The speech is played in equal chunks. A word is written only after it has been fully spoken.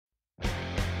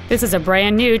This is a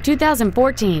brand new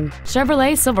 2014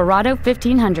 Chevrolet Silverado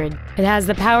 1500. It has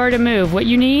the power to move what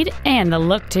you need and the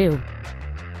look too.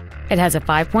 It has a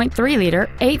 5.3-liter,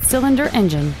 8-cylinder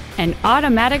engine, an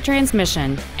automatic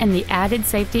transmission, and the added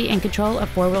safety and control of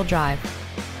four-wheel drive.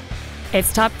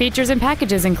 Its top features and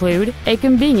packages include a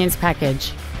convenience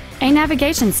package, a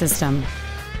navigation system,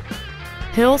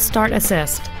 hill start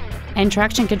assist, and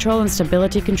traction control and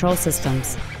stability control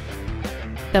systems.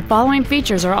 The following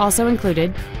features are also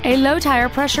included: a low tire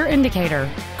pressure indicator,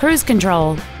 cruise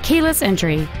control, keyless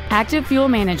entry, active fuel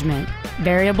management,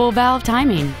 variable valve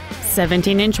timing,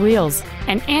 17-inch wheels,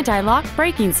 an anti-lock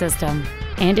braking system,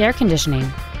 and air conditioning.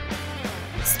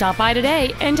 Stop by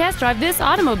today and test drive this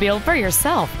automobile for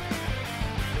yourself.